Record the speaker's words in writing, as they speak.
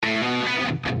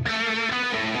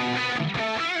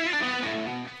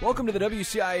Welcome to the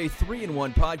WCIA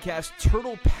 3-in-1 podcast,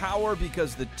 Turtle Power,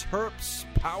 because the Terps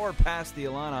power past the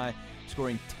Illini,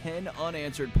 scoring 10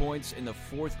 unanswered points in the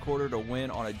fourth quarter to win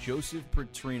on a Joseph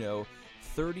Petrino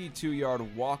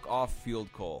 32-yard walk-off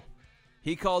field goal.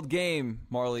 He called game,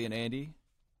 Marley and Andy.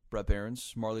 Brett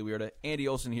Behrens, Marley Weirda, Andy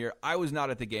Olson here. I was not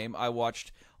at the game. I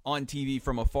watched on TV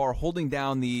from afar, holding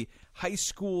down the high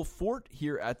school fort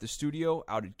here at the studio,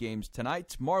 out at games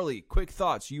tonight. Marley, quick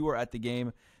thoughts. You were at the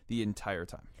game the entire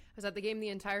time. I was at the game the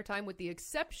entire time with the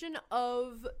exception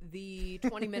of the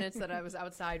 20 minutes that I was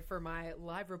outside for my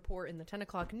live report in the 10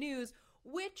 o'clock news,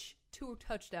 which 2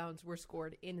 touchdowns were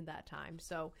scored in that time.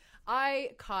 So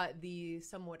I caught the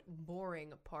somewhat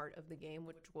boring part of the game,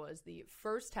 which was the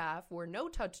first half where no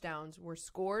touchdowns were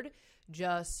scored,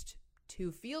 just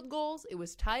 2 field goals. It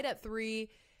was tied at 3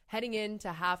 heading into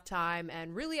halftime,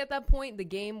 and really at that point the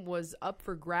game was up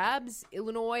for grabs.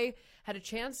 Illinois had a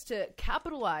chance to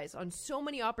capitalize on so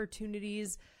many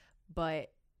opportunities,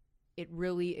 but it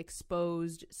really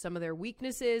exposed some of their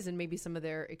weaknesses and maybe some of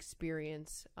their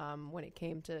experience when it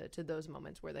came to those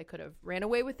moments where they could have ran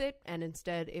away with it, and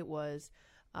instead it was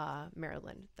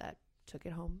Maryland that took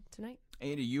it home tonight.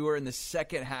 Andy, you were in the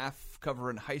second half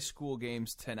covering high school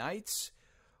games tonight.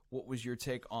 What was your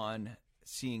take on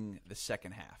seeing the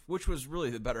second half, which was really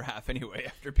the better half anyway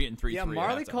after being 3-3? Yeah,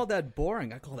 Marley called that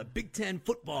boring. I call it Big Ten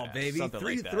football, baby.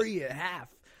 3-3 at half.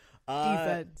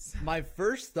 Defense. My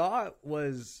first thought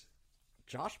was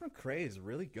Josh McCray is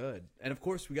really good. And, of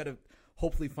course, we got to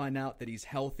hopefully find out that he's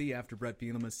healthy after Brett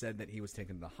Bielema said that he was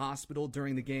taken to the hospital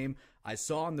during the game. I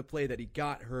saw on the play that he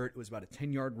got hurt. It was about a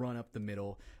 10-yard run up the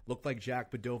middle. Looked like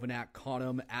Jack Badovanak caught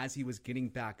him as he was getting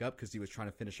back up because he was trying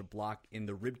to finish a block in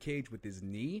the ribcage with his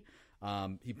knee.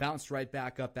 He bounced right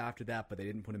back up after that, but they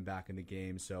didn't put him back in the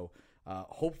game. So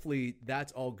hopefully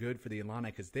that's all good for the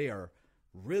Illini because they are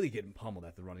really getting pummeled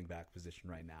at the running back position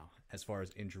right now as far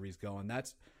as injuries go. And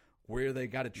that's where they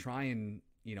got to try and,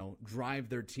 drive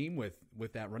their team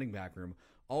with that running back room.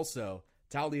 Also,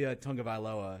 Taulia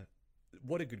Tagovailoa,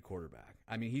 what a good quarterback.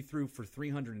 I mean, he threw for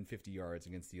 350 yards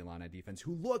against the Illini defense,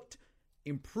 who looked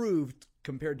improved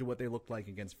compared to what they looked like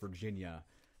against Virginia.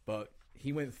 But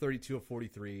he went 32 of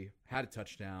 43, had a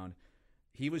touchdown.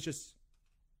 He was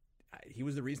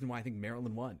the reason why I think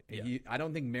Maryland won. Yeah. I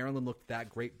don't think Maryland looked that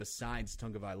great besides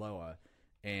Tagovailoa,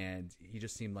 and he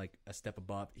just seemed like a step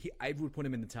above. I would put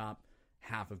him in the top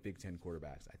half of Big Ten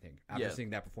quarterbacks, I think, after seeing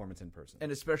that performance in person.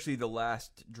 And especially the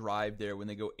last drive there when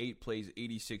they go 8 plays,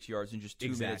 86 yards in just 2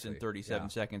 minutes and 37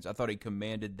 seconds. I thought he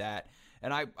commanded that.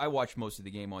 And I watched most of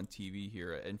the game on TV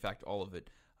here. In fact, all of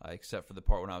it, except for the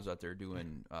part when I was out there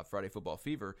doing Friday Football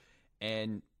Fever.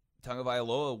 And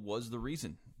Tagovailoa was the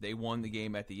reason they won the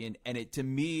game at the end. And to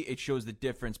me, it shows the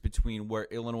difference between where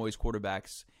Illinois'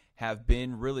 quarterbacks have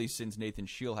been really since Nathan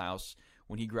Scheelhaus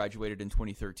when he graduated in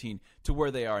 2013 to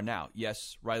where they are now.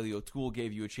 Yes, Riley O'Toole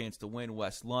gave you a chance to win.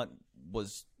 Wes Lunt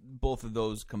was both of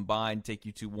those combined take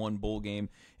you to one bowl game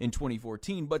in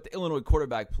 2014. But the Illinois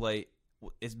quarterback play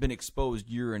has been exposed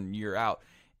year in, year out.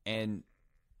 And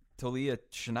Taulia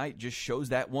tonight just shows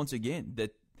that once again,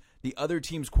 that the other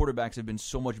team's quarterbacks have been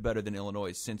so much better than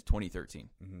Illinois since 2013.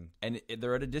 Mm-hmm. And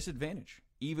they're at a disadvantage,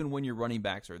 even when your running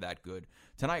backs are that good.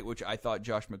 Tonight, which I thought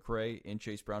Josh McCray and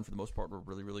Chase Brown, for the most part, were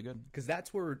really, really good. Because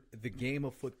that's where the game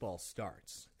of football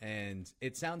starts. And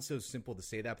it sounds so simple to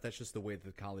say that, but that's just the way that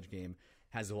the college game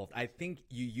has evolved. I think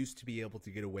you used to be able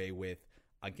to get away with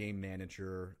a game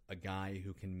manager, a guy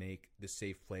who can make the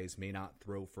safe plays, may not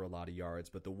throw for a lot of yards,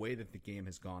 but the way that the game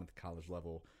has gone at the college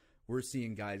level, we're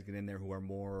seeing guys get in there who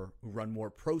run more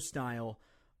pro-style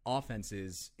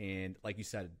offenses. And like you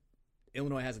said,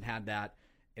 Illinois hasn't had that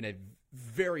in a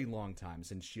very long time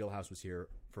since Scheelhaus was here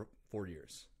for 4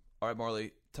 years. All right,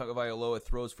 Marley, Tagovailoa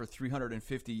throws for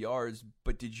 350 yards,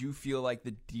 but did you feel like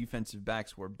the defensive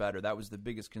backs were better? That was the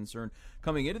biggest concern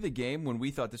coming into the game when we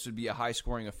thought this would be a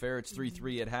high-scoring affair. It's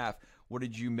 3-3 at half. What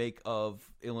did you make of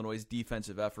Illinois'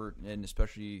 defensive effort, and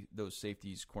especially those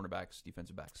safeties, cornerbacks,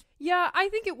 defensive backs? Yeah, I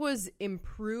think it was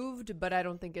improved, but I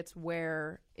don't think it's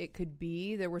where it could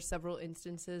be. There were several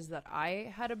instances that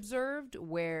I had observed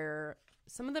where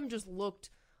some of them just looked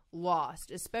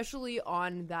lost, especially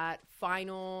on that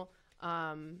final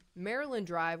Maryland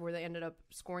drive where they ended up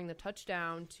scoring the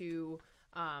touchdown to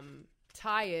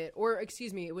tie it, or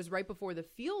excuse me, it was right before the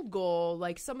field goal.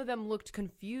 Like, some of them looked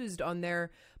confused on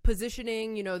their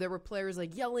positioning. You know, there were players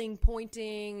like yelling,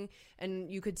 pointing, and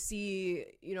you could see,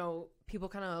 you know, people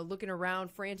kind of looking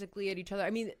around frantically at each other.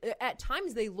 I mean, at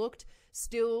times they looked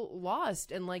still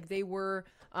lost and like they were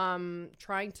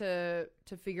trying to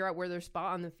figure out where their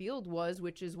spot on the field was,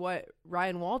 which is what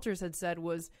Ryan Walters had said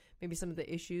was maybe some of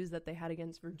the issues that they had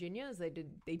against Virginia, is they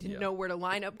didn't know where to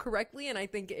line up correctly, and I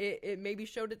think it maybe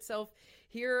showed itself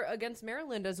here against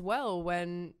Maryland as well,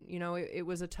 when, you know, it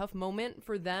was a tough moment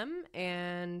for them,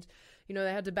 and, you know,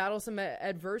 they had to battle some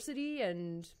adversity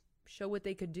and show what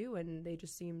they could do, and they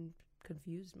just seemed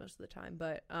confused most of the time.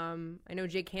 But I know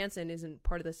Jake Hansen isn't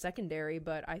part of the secondary,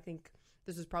 but I think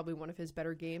this is probably one of his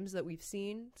better games that we've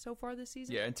seen so far this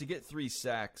season. Yeah, and to get 3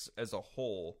 sacks as a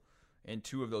whole, and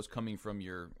 2 of those coming from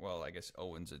your, well, I guess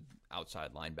Owen's an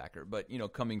outside linebacker, but, you know,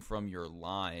 coming from your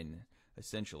line,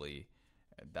 essentially,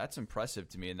 that's impressive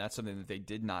to me, and that's something that they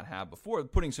did not have before,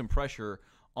 putting some pressure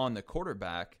on the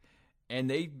quarterback. And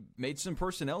they made some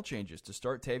personnel changes to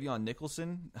start Tavion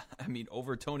Nicholson. I mean,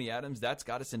 over Tony Adams, that's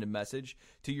got to send a message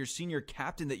to your senior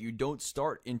captain that you don't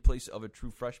start in place of a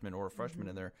true freshman or a freshman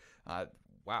in there.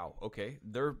 Wow, okay.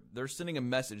 They're sending a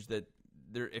message that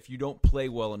if you don't play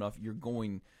well enough, you're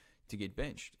going to get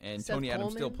benched. And Seth Tony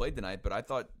Adams Coleman still played tonight, but I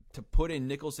thought to put in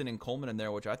Nicholson and Coleman in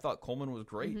there, which I thought Coleman was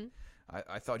great.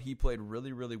 I thought he played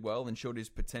really, really well and showed his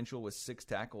potential with 6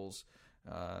 tackles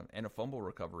and a fumble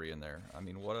recovery in there. I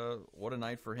mean, what a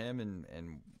night for him,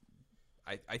 and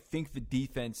I think the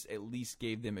defense at least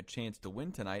gave them a chance to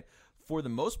win tonight for the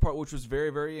most part, which was very,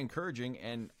 very encouraging.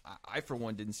 And I for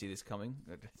one, didn't see this coming.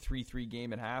 A 3-3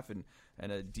 game at half and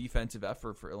a defensive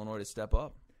effort for Illinois to step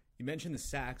up. You mentioned the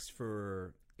sacks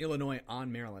for Illinois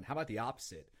on Maryland. How about the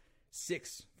opposite?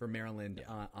 6 for Maryland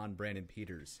on Brandon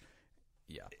Peters.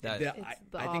 Yeah,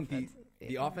 I think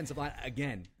the offensive line,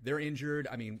 again, they're injured.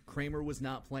 I mean, Kramer was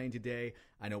not playing today.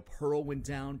 I know Pearl went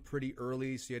down pretty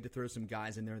early, so you had to throw some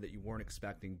guys in there that you weren't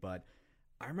expecting. But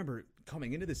I remember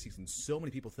coming into this season, so many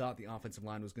people thought the offensive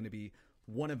line was going to be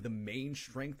one of the main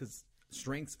strengths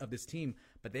of this team,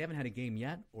 but they haven't had a game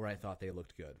yet, or I thought they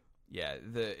looked good. Yeah,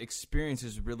 the experience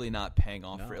is really not paying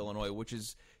off for Illinois, which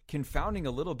is confounding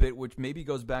a little bit, which maybe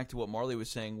goes back to what Marley was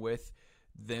saying with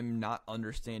them not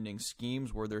understanding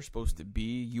schemes where they're supposed to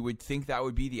be. You would think that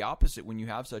would be the opposite when you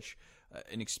have such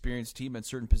an experienced team at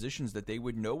certain positions, that they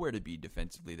would know where to be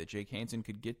defensively, that Jake Hansen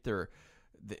could get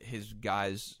his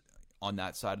guys on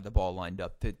that side of the ball lined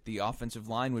up, that the offensive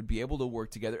line would be able to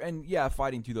work together. And,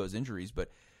 fighting through those injuries,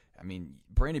 but, I mean,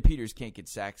 Brandon Peters can't get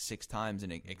sacked 6 times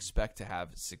and expect to have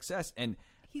success. And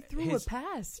he threw a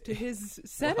pass to his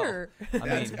center.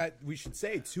 Well, we should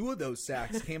say 2 of those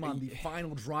sacks came on the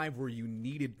final drive where you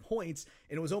needed points,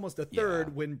 and it was almost a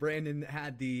third when Brandon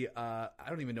had the I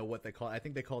don't even know what they call it. I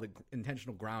think they called it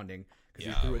intentional grounding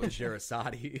because he threw it to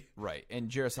Jarasati. Right, and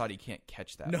Jarasati can't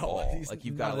catch that ball. Like,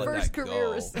 you've got to let first that go.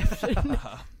 career reception.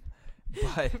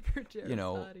 But, you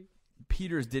know,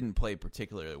 Peters didn't play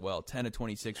particularly well. 10 of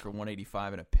 26 for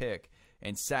 185 and a pick,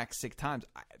 and sacked 6 times.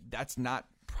 That's not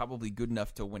probably good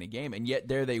enough to win a game, and yet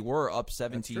there they were up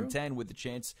 17-10 with the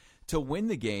chance to win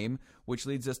the game, which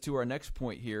leads us to our next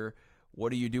point here.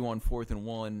 What do you do on 4th and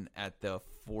 1 at the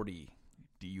 40?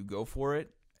 Do you go for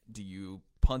it? Do you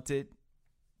punt it?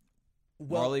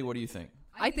 Marley, what do you think?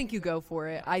 I think you go for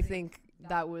it. I think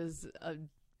that was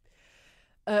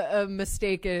a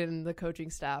mistake in the coaching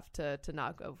staff to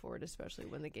not go for it, especially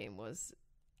when the game was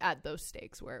at those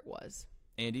stakes where it was.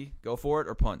 Andy, go for it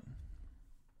or punt?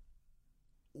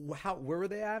 Where were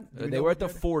they at? They were at the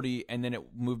 40, and then it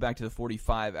moved back to the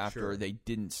 45 after they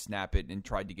didn't snap it and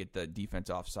tried to get the defense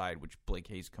offside, which Blake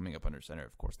Hayes coming up under center.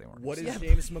 Of course, they weren't. What is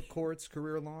James McCourt's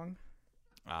career long?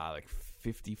 Like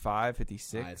 55,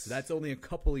 56. Right, so that's only a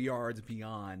couple of yards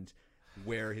beyond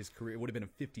where his career would have been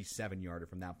a 57-yarder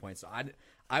from that point. So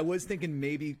I was thinking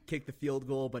maybe kick the field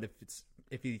goal, but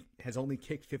if he has only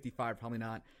kicked 55, probably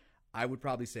not. I would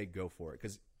probably say go for it,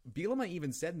 because Bielema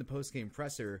even said in the postgame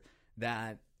presser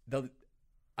that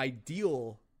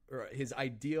his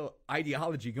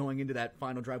ideology going into that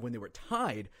final drive when they were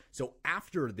tied, so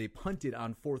after they punted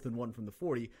on 4th and 1 from the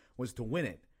 40, was to win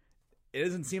it. It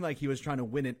doesn't seem like he was trying to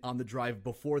win it on the drive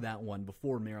before that one,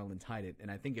 before Maryland tied it. And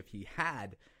I think if he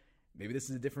had, maybe this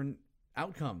is a different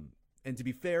outcome. And to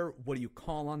be fair, what do you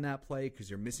call on that play? Because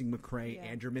you're missing McCray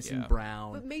and you're missing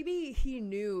Brown. But maybe he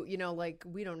knew, like,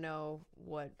 we don't know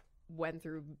what went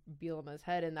through Bielema's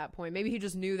head in that point. Maybe he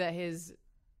just knew that his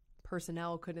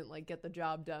personnel couldn't get the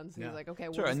job done, so he was like, okay,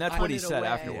 sure. And that's what he said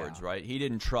afterwards, right? He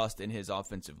didn't trust in his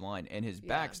offensive line and his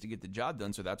backs to get the job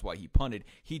done, so that's why he punted.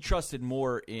 He trusted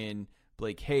more in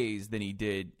Blake Hayes than he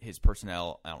did his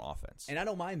personnel on offense. And I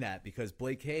don't mind that because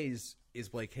Blake Hayes is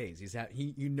Blake Hayes. He's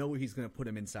he's going to put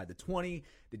him inside the 20.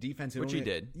 The defense, which he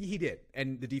did. He did,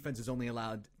 and the defense is only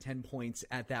allowed 10 points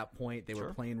at that point. They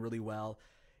were playing really well.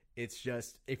 It's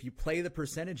just if you play the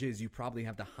percentages, you probably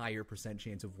have the higher %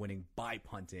 chance of winning by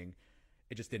punting.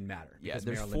 It just didn't matter. Yeah,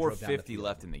 there's 4:50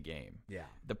 left in the game. Yeah.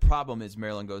 The problem is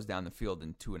Maryland goes down the field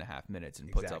in 2.5 minutes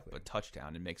and puts up a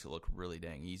touchdown and makes it look really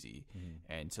dang easy. Mm-hmm.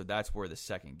 And so that's where the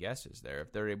second guess is there.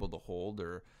 If they're able to hold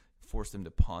or force them to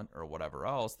punt or whatever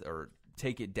else, or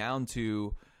take it down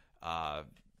to a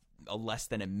less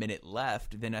than a minute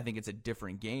left, then I think it's a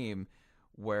different game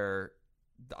where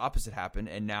the opposite happened,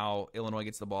 and now Illinois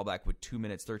gets the ball back with 2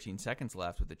 minutes, 13 seconds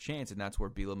left with a chance, and that's where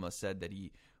Bielema said that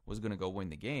he was going to go win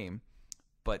the game.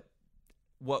 But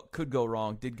what could go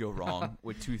wrong did go wrong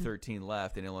with 2:13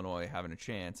 left and Illinois having a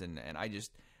chance. And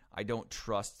I don't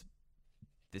trust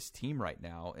this team right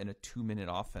now in a 2-minute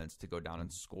offense to go down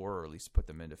and score or at least put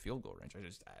them into field goal range.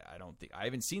 I don't think I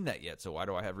haven't seen that yet. So why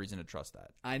do I have reason to trust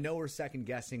that? I know we're second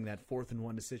guessing that 4th and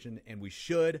 1 decision, and we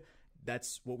should.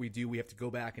 That's what we do. We have to go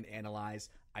back and analyze.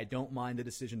 I don't mind the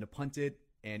decision to punt it.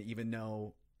 And even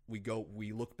though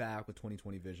we look back with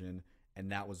 20/20 vision,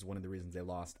 and that was one of the reasons they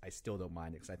lost, I still don't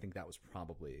mind it because I think that was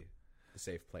probably the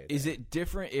safe play. Is it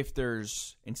different if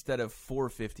there's, instead of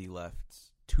 4:50 left,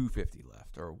 2:50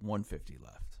 left or 1:50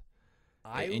 left?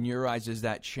 In your eyes, does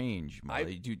that change,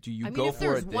 Molly? Do you go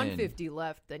for it then? If there's 150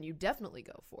 left, then you definitely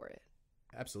go for it.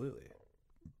 Absolutely.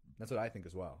 That's what I think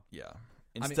as well. Yeah.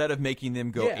 Instead of making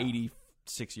them go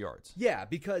 86 yards. Yeah,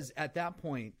 because at that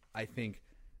point, I think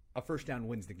a first down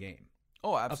wins the game.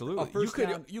 Oh, absolutely.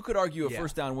 You could argue a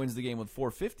first down wins the game with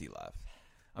 4:50 left.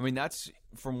 I mean, that's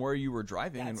from where you were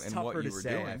driving and what you were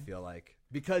doing. I feel like,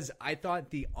 because I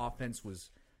thought the offense was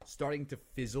starting to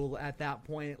fizzle at that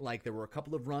point. Like there were a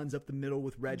couple of runs up the middle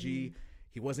with Reggie. Mm-hmm.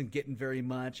 He wasn't getting very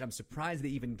much. I'm surprised they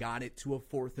even got it to a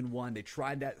 4th and 1. They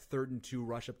tried that 3rd and 2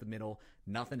 rush up the middle.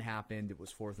 Nothing happened. It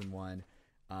was 4th and 1.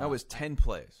 That was 10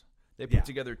 plays. They put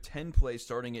together 10 plays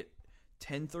starting at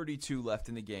 10:32 left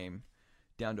in the game,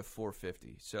 down to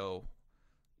 4:50. So,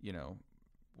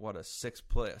 what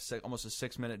almost a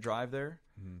 6-minute drive there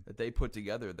that they put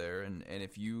together there. And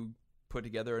if you put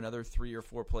together another 3 or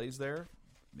 4 plays there,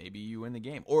 maybe you win the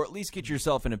game, or at least get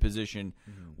yourself in a position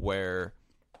where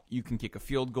you can kick a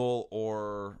field goal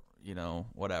or,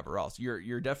 whatever else.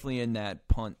 You're definitely in that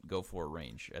punt go for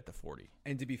range at the 40.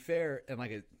 And to be fair, and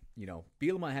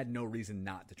Bielema had no reason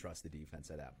not to trust the defense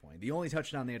at that point. The only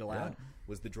touchdown they had allowed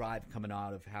was the drive coming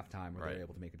out of halftime where they were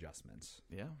able to make adjustments.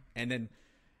 Yeah. And then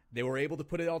they were able to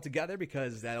put it all together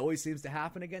because that always seems to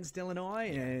happen against Illinois,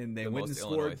 and they went and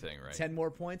scored 10 more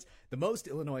points. The most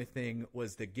Illinois thing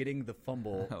was getting the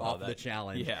fumble off the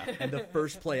challenge. Yeah. And the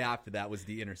first play after that was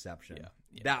the interception.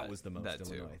 Yeah, that was the most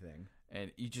Illinois thing. And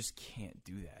you just can't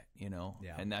do that,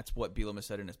 Yeah. And that's what Bielema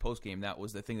said in his postgame. That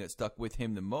was the thing that stuck with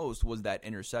him the most, was that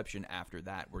interception after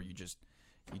that, where you just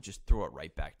throw it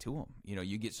right back to him.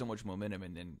 You get so much momentum,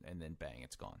 and then bang,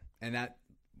 it's gone. And that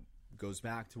goes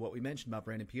back to what we mentioned about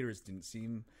Brandon Peters. Didn't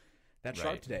seem that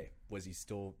sharp today. Is he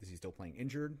still playing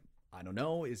injured? I don't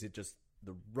know. Is it just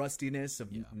the rustiness of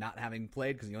not having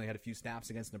played because he only had a few snaps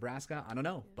against Nebraska? I don't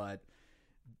know, but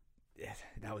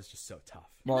that was just so tough.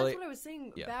 And that's what I was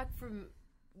saying back from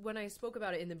when I spoke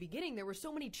about it in the beginning. There were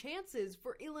so many chances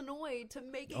for Illinois to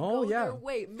make it go their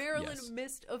way. Maryland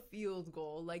missed a field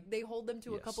goal. Like, they hold them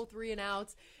to a couple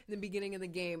 3-and-outs in the beginning of the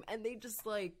game, and they just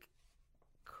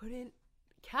couldn't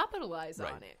capitalize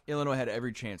on it. Illinois had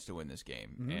every chance to win this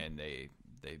game, and they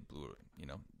blew it.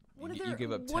 You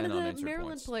give up 10 one of unanswered the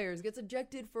Maryland points. players gets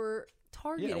ejected for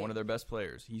targeting. Yeah, one of their best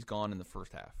players. He's gone in the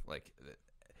first half.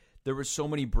 There were so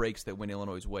many breaks that went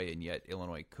Illinois' way, and yet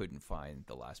Illinois couldn't find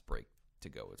the last break to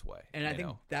go its way. And I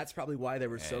think that's probably why they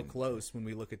were so close when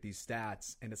we look at these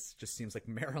stats, and it just seems like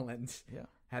Maryland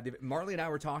had Marley and I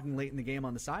were talking late in the game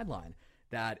on the sideline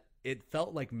that it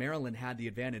felt like Maryland had the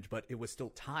advantage, but it was still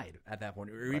tied at that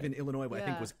point. Or even Illinois, I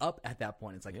think, was up at that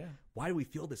point. It's like, why do we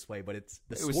feel this way? But it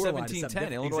was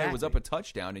 17-10. Illinois was up a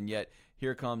touchdown, and yet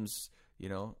here comes,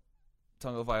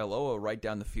 Tagovailoa right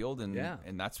down the field, and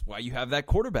that's why you have that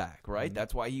quarterback, right? Mm-hmm.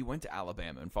 That's why he went to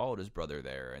Alabama and followed his brother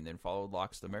there, and then followed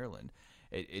Locks to Maryland.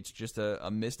 It's just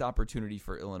a missed opportunity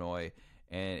for Illinois,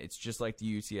 and it's just like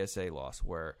the UTSA loss,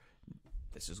 where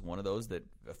this is one of those that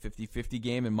a 50-50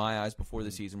 game in my eyes before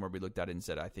the season, where we looked at it and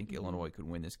said, I think Illinois could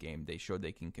win this game. They showed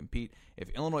they can compete. If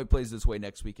Illinois plays this way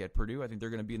next week at Purdue, I think they're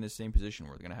going to be in the same position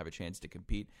where they're going to have a chance to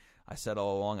compete. I said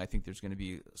all along, I think there's going to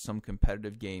be some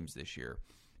competitive games this year.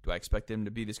 Do I expect them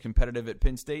to be this competitive at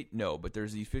Penn State? No, but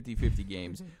there's these 50-50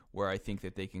 games where I think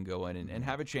that they can go in and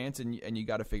have a chance, and you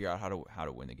got to figure out how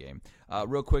to win the game.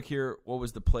 Real quick here, what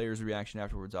was the players' reaction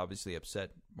afterwards? Obviously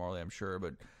upset, Marley, I'm sure,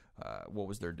 but what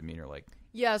was their demeanor like?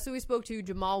 Yeah, so we spoke to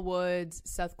Jamal Woods,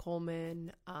 Seth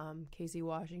Coleman, Casey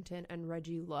Washington, and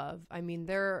Reggie Love. I mean,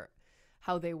 they're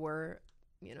how they were,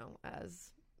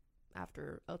 as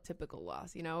after a typical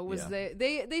loss. It was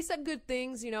they said good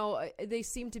things. They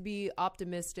seemed to be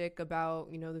optimistic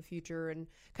about the future and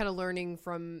kind of learning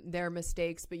from their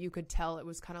mistakes. But you could tell it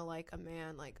was kind of like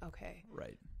okay,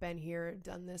 right, been here,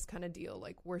 done this kind of deal.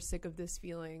 Like, we're sick of this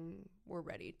feeling. We're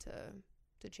ready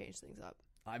to change things up.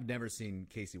 I've never seen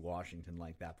Casey Washington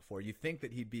like that before. You think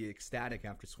that he'd be ecstatic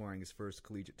after scoring his first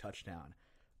collegiate touchdown,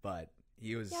 but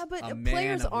he was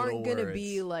players aren't going to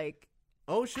be like,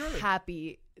 oh sure,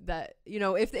 happy that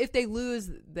if they lose,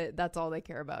 that's all they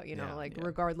care about.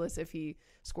 Regardless if he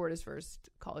scored his first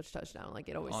college touchdown, like,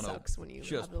 it always sucks when you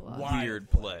have the loss.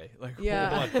 Weird play. Like,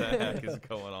 what the heck is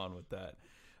going on with that?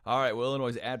 All right, well, Illinois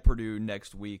is at Purdue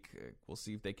next week. We'll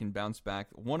see if they can bounce back.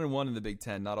 1-1 in the Big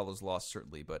Ten. Not all those lost,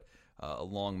 certainly, but a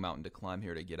long mountain to climb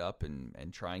here to get up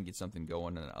and try and get something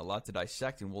going. And a lot to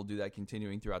dissect, and we'll do that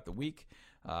continuing throughout the week.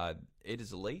 It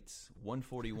is late,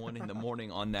 1:41 in the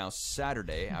morning on now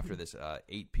Saturday after this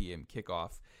 8 p.m.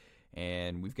 kickoff.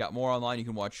 And we've got more online. You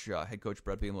can watch head coach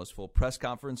Bret Bielema's full press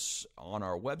conference on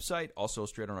our website. Also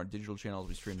straight on our digital channels.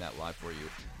 We stream that live for you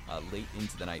late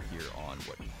into the night here on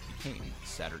what became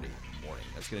Saturday morning.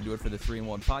 That's going to do it for the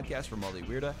 3-in-1 podcast for Marley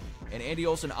Weirda and Andy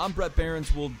Olson. I'm Brett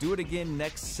Behrens. We'll do it again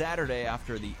next Saturday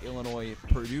after the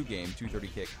Illinois-Purdue game,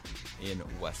 2:30 kick in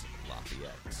West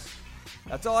Lafayette.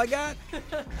 That's all I got.